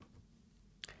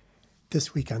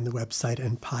This week on the website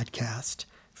and podcast,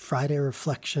 Friday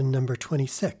Reflection number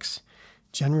 26,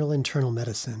 General Internal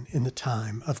Medicine in the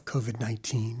Time of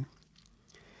COVID-19.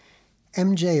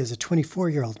 MJ is a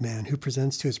 24-year-old man who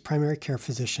presents to his primary care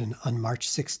physician on March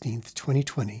 16,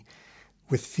 2020,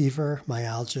 with fever,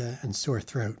 myalgia, and sore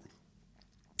throat.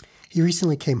 He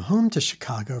recently came home to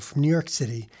Chicago from New York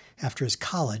City after his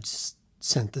college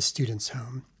sent the students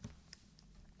home.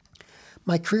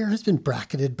 My career has been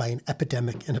bracketed by an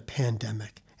epidemic and a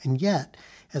pandemic, and yet,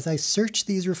 as I search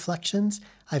these reflections,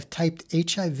 I've typed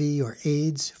HIV or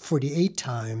AIDS 48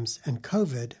 times and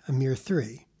COVID a mere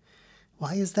 3.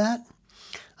 Why is that?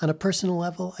 On a personal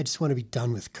level, I just want to be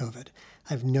done with COVID.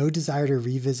 I have no desire to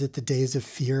revisit the days of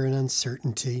fear and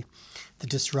uncertainty, the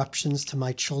disruptions to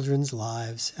my children's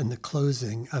lives, and the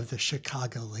closing of the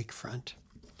Chicago lakefront.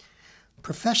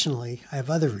 Professionally, I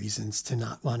have other reasons to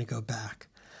not want to go back.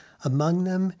 Among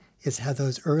them is how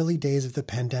those early days of the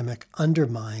pandemic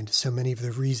undermined so many of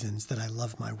the reasons that I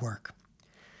love my work.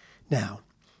 Now,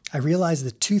 I realize the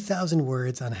 2,000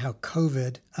 words on how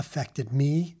COVID affected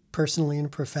me personally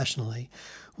and professionally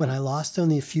when I lost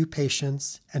only a few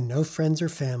patients and no friends or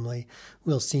family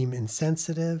will seem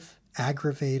insensitive,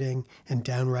 aggravating, and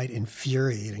downright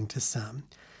infuriating to some.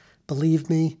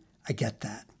 Believe me, I get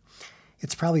that.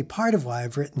 It's probably part of why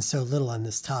I've written so little on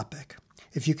this topic.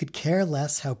 If you could care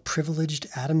less how privileged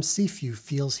Adam Seafew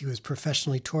feels he was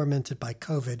professionally tormented by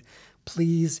COVID,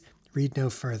 please read no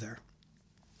further.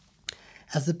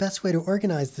 As the best way to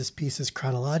organize this piece is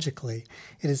chronologically,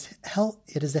 it is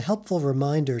a helpful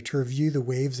reminder to review the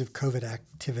waves of COVID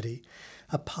activity.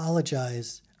 I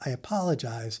apologize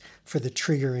for the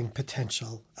triggering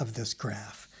potential of this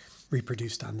graph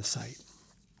reproduced on the site.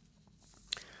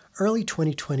 Early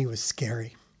 2020 was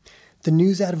scary. The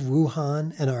news out of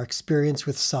Wuhan and our experience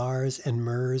with SARS and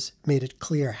MERS made it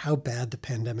clear how bad the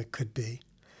pandemic could be.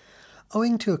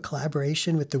 Owing to a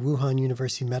collaboration with the Wuhan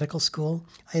University Medical School,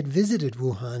 I had visited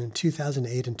Wuhan in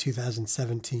 2008 and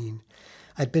 2017.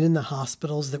 I'd been in the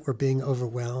hospitals that were being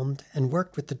overwhelmed and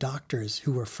worked with the doctors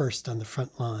who were first on the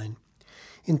front line.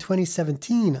 In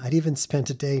 2017, I'd even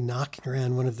spent a day knocking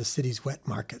around one of the city's wet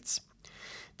markets.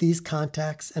 These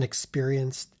contacts and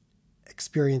experiences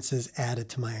added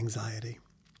to my anxiety.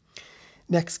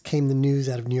 Next came the news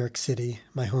out of New York City,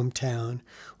 my hometown,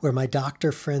 where my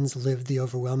doctor friends lived the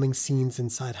overwhelming scenes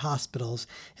inside hospitals,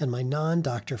 and my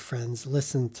non-doctor friends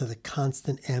listened to the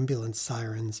constant ambulance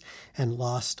sirens and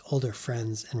lost older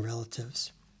friends and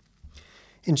relatives.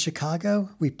 In Chicago,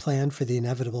 we planned for the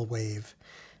inevitable wave.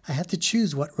 I had to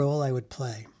choose what role I would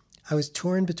play. I was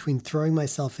torn between throwing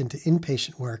myself into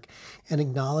inpatient work and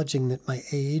acknowledging that my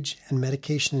age and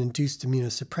medication-induced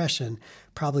immunosuppression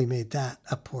probably made that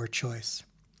a poor choice.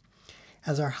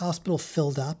 As our hospital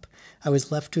filled up, I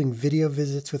was left doing video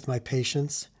visits with my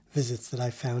patients, visits that I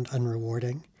found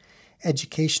unrewarding,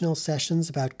 educational sessions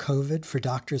about COVID for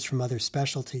doctors from other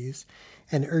specialties,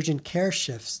 and urgent care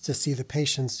shifts to see the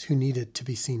patients who needed to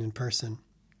be seen in person.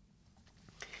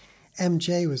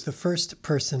 MJ was the first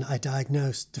person I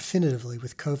diagnosed definitively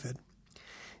with COVID.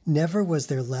 Never was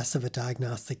there less of a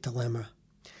diagnostic dilemma.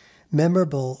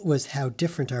 Memorable was how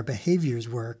different our behaviors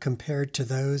were compared to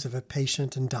those of a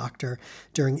patient and doctor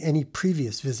during any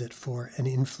previous visit for an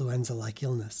influenza-like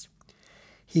illness.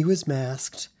 He was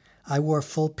masked. I wore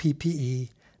full PPE,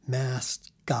 mask,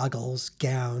 goggles,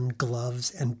 gown, gloves,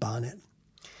 and bonnet.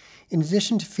 In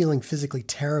addition to feeling physically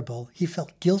terrible, he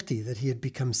felt guilty that he had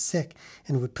become sick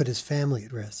and would put his family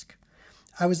at risk.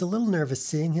 I was a little nervous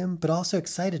seeing him, but also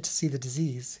excited to see the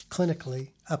disease, clinically,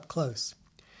 up close.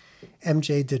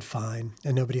 MJ did fine,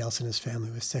 and nobody else in his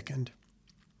family was sickened.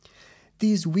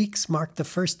 These weeks marked the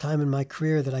first time in my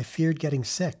career that I feared getting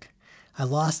sick. I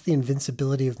lost the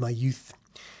invincibility of my youth.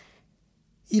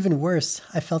 Even worse,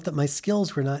 I felt that my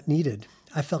skills were not needed.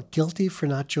 I felt guilty for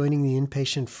not joining the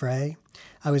inpatient fray.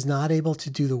 I was not able to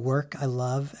do the work I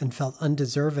love and felt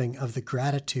undeserving of the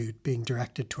gratitude being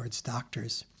directed towards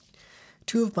doctors.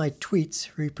 2 of my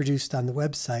tweets, reproduced on the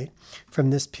website, from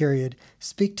this period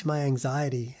speak to my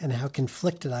anxiety and how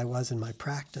conflicted I was in my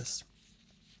practice.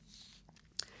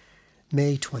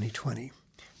 May 2020.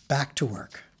 Back to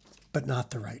work, but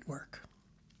not the right work.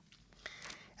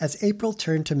 As April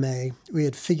turned to May, we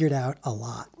had figured out a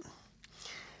lot.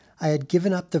 I had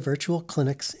given up the virtual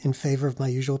clinics in favor of my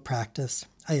usual practice.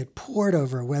 I had pored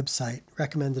over a website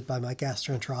recommended by my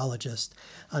gastroenterologist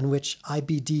on which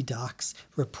IBD docs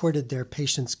reported their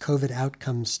patients' COVID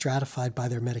outcomes stratified by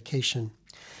their medication.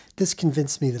 This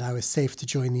convinced me that I was safe to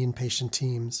join the inpatient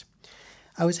teams.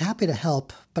 I was happy to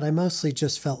help, but I mostly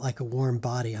just felt like a warm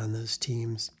body on those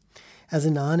teams. As a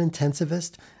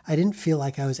non-intensivist, I didn't feel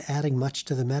like I was adding much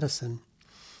to the medicine.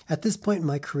 At this point in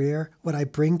my career, what I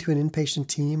bring to an inpatient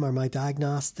team are my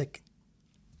diagnostic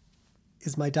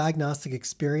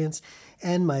experience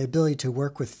and my ability to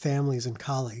work with families and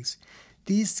colleagues.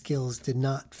 These skills did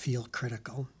not feel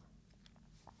critical.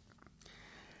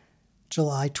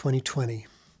 July 2020,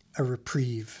 a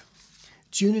reprieve.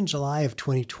 June and July of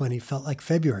 2020 felt like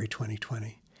February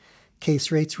 2020. Case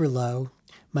rates were low.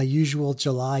 My usual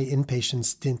July inpatient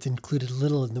stint included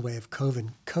little in the way of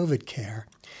COVID care.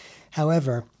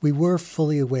 However, we were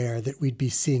fully aware that we'd be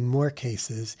seeing more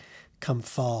cases come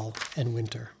fall and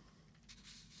winter.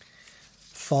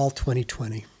 Fall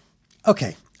 2020.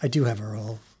 Okay, I do have a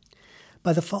role.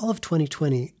 By the fall of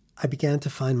 2020, I began to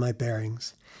find my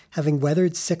bearings. Having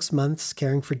weathered 6 months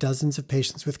caring for dozens of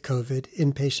patients with COVID,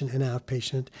 inpatient and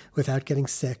outpatient, without getting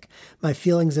sick, my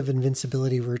feelings of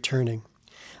invincibility were returning.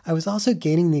 I was also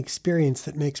gaining the experience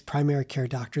that makes primary care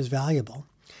doctors valuable.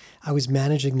 I was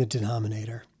managing the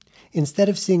denominator. Instead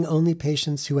of seeing only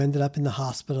patients who ended up in the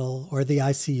hospital or the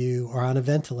ICU or on a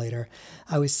ventilator,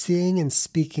 I was seeing and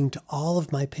speaking to all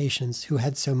of my patients who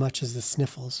had so much as the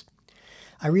sniffles.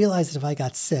 I realized that if I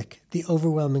got sick, the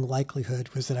overwhelming likelihood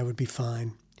was that I would be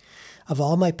fine. Of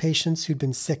all my patients who'd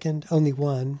been sickened, only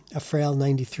one, a frail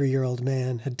 93-year-old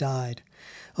man, had died.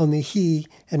 Only he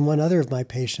and one other of my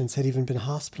patients had even been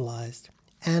hospitalized.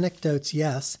 Anecdotes,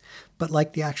 yes, but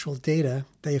like the actual data,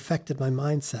 they affected my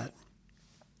mindset.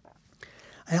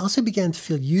 I also began to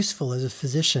feel useful as a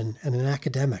physician and an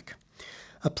academic.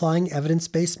 Applying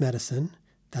evidence-based medicine,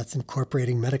 that's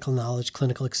incorporating medical knowledge,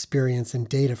 clinical experience, and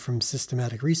data from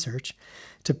systematic research,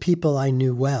 to people I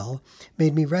knew well,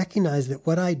 made me recognize that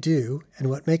what I do and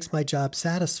what makes my job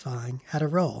satisfying had a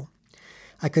role.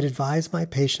 I could advise my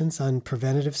patients on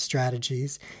preventative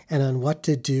strategies and on what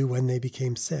to do when they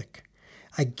became sick.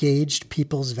 I gauged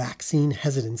people's vaccine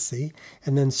hesitancy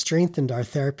and then strengthened our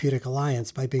therapeutic alliance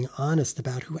by being honest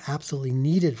about who absolutely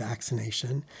needed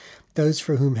vaccination, those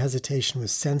for whom hesitation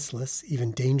was senseless,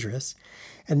 even dangerous,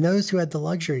 and those who had the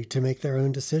luxury to make their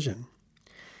own decision.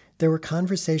 There were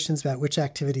conversations about which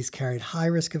activities carried high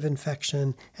risk of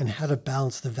infection and how to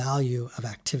balance the value of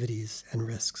activities and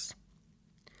risks.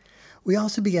 We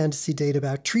also began to see data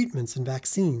about treatments and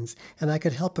vaccines, and I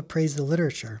could help appraise the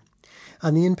literature.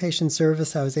 On the inpatient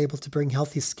service, I was able to bring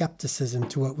healthy skepticism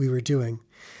to what we were doing.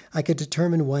 I could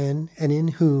determine when and in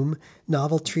whom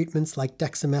novel treatments like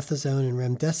dexamethasone and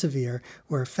remdesivir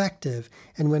were effective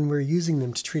and when we were using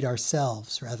them to treat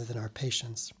ourselves rather than our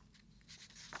patients.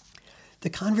 The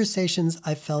conversations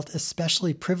I felt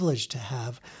especially privileged to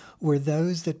have were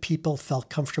those that people felt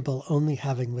comfortable only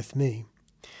having with me.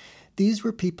 These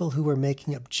were people who were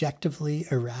making objectively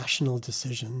irrational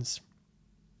decisions.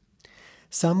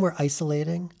 Some were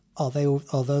isolating,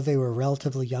 although they were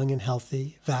relatively young and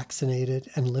healthy, vaccinated,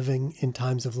 and living in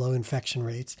times of low infection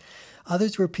rates.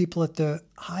 Others were people at the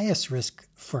highest risk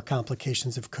for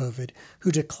complications of COVID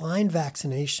who declined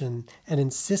vaccination and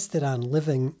insisted on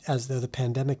living as though the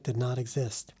pandemic did not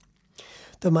exist.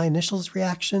 Though my initial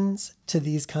reactions to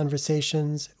these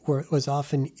conversations was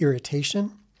often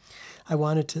irritation, I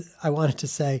wanted to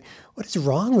say, "What is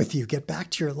wrong with you? Get back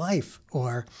to your life."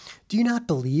 Or, "Do you not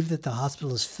believe that the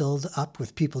hospital is filled up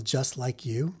with people just like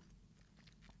you?"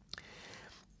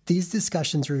 These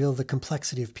discussions reveal the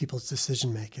complexity of people's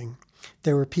decision-making.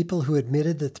 There were people who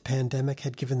admitted that the pandemic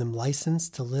had given them license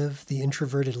to live the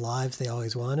introverted lives they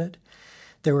always wanted.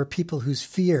 There were people whose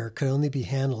fear could only be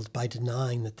handled by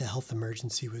denying that the health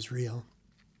emergency was real.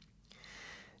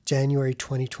 January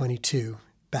 2022,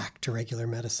 back to regular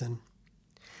medicine.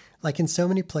 Like in so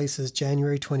many places,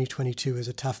 January 2022 is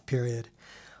a tough period.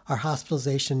 Our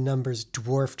hospitalization numbers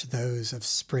dwarfed those of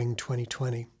spring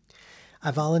 2020. I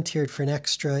volunteered for an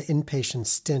extra inpatient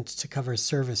stint to cover a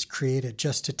service created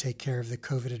just to take care of the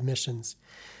COVID admissions.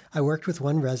 I worked with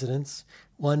one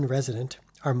resident.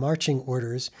 Our marching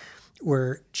orders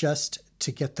were just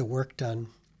to get the work done.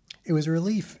 It was a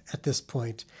relief at this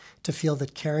point to feel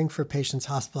that caring for patients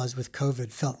hospitalized with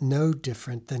COVID felt no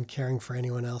different than caring for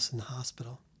anyone else in the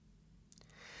hospital.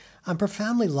 I'm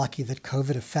profoundly lucky that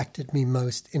COVID affected me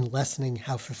most in lessening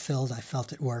how fulfilled I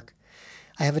felt at work.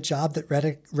 I have a job that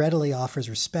readily offers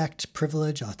respect,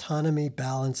 privilege, autonomy,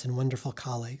 balance, and wonderful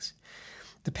colleagues.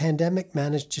 The pandemic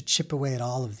managed to chip away at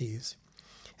all of these.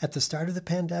 At the start of the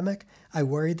pandemic, I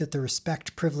worried that the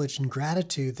respect, privilege, and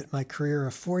gratitude that my career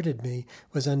afforded me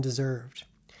was undeserved.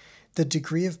 The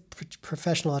degree of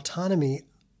professional autonomy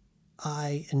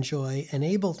I enjoy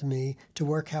enabled me to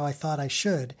work how I thought I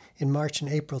should in March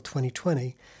and April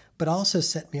 2020, but also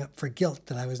set me up for guilt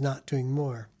that I was not doing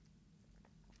more.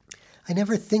 I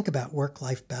never think about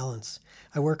work-life balance.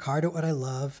 I work hard at what I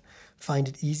love, find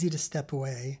it easy to step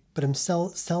away, but am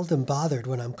seldom bothered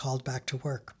when I'm called back to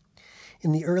work.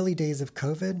 In the early days of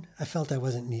COVID, I felt I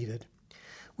wasn't needed.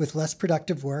 With less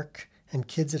productive work and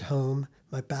kids at home,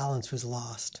 my balance was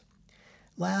lost.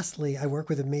 Lastly, I work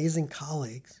with amazing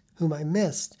colleagues whom I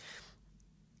missed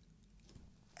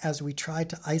as we tried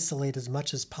to isolate as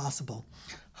much as possible,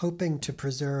 hoping to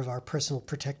preserve our personal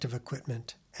protective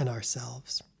equipment and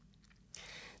ourselves.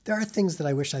 There are things that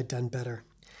I wish I'd done better.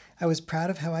 I was proud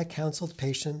of how I counseled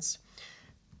patients.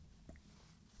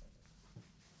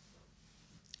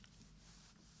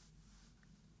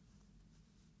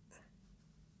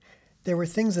 There were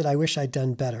things that I wish I'd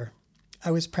done better.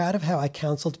 I was proud of how I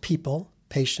counseled people,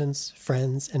 patients,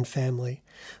 friends, and family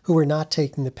who were not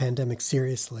taking the pandemic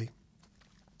seriously.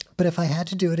 But if I had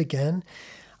to do it again,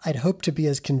 I'd hope to be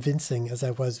as convincing as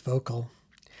I was vocal.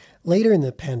 Later in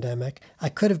the pandemic, I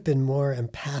could have been more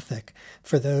empathic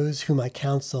for those whom I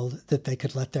counseled that they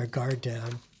could let their guard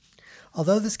down.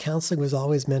 Although this counseling was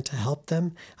always meant to help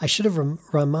them, I should have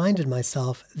reminded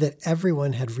myself that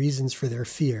everyone had reasons for their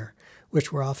fear,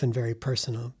 which were often very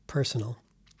personal.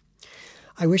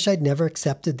 I wish I'd never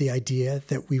accepted the idea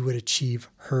that we would achieve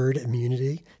herd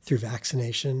immunity through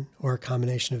vaccination or a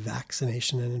combination of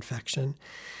vaccination and infection.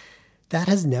 That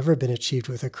has never been achieved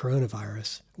with a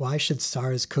coronavirus. Why should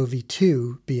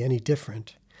SARS-CoV-2 be any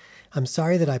different? I'm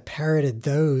sorry that I parroted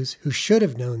those who should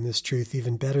have known this truth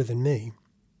even better than me.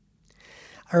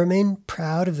 I remain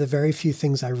proud of the very few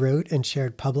things I wrote and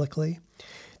shared publicly.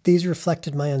 These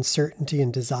reflected my uncertainty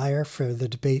and desire for the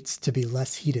debates to be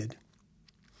less heated.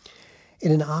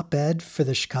 In an op-ed for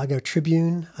the Chicago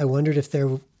Tribune, I wondered if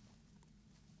there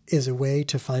is a way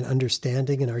to find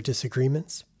understanding in our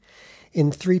disagreements.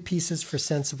 In 3 pieces for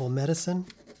Sensible Medicine,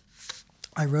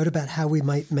 I wrote about how we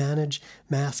might manage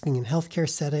masking in healthcare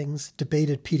settings,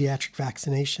 debated pediatric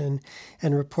vaccination,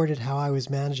 and reported how I was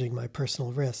managing my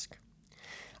personal risk.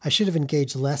 I should have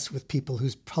engaged less with people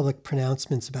whose public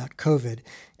pronouncements about COVID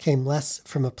came less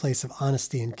from a place of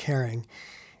honesty and caring,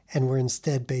 and were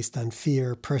instead based on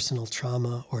fear, personal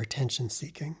trauma, or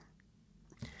attention-seeking.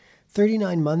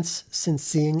 39 months since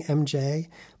seeing MJ,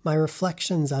 my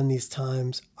reflections on these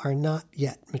times are not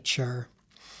yet mature.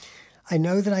 I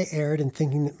know that I erred in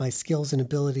thinking that my skills and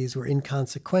abilities were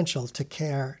inconsequential to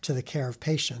the care of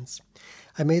patients.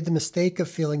 I made the mistake of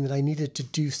feeling that I needed to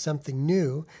do something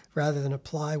new rather than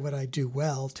apply what I do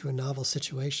well to a novel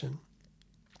situation.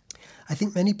 I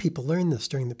think many people learned this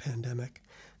during the pandemic.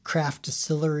 Craft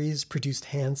distilleries produced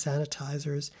hand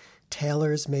sanitizers,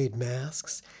 tailors made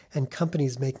masks, and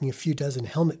companies making a few dozen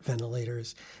helmet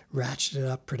ventilators ratcheted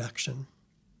up production.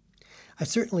 I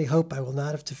certainly hope I will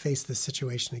not have to face this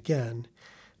situation again,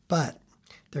 but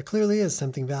there clearly is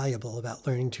something valuable about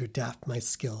learning to adapt my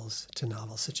skills to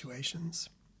novel situations.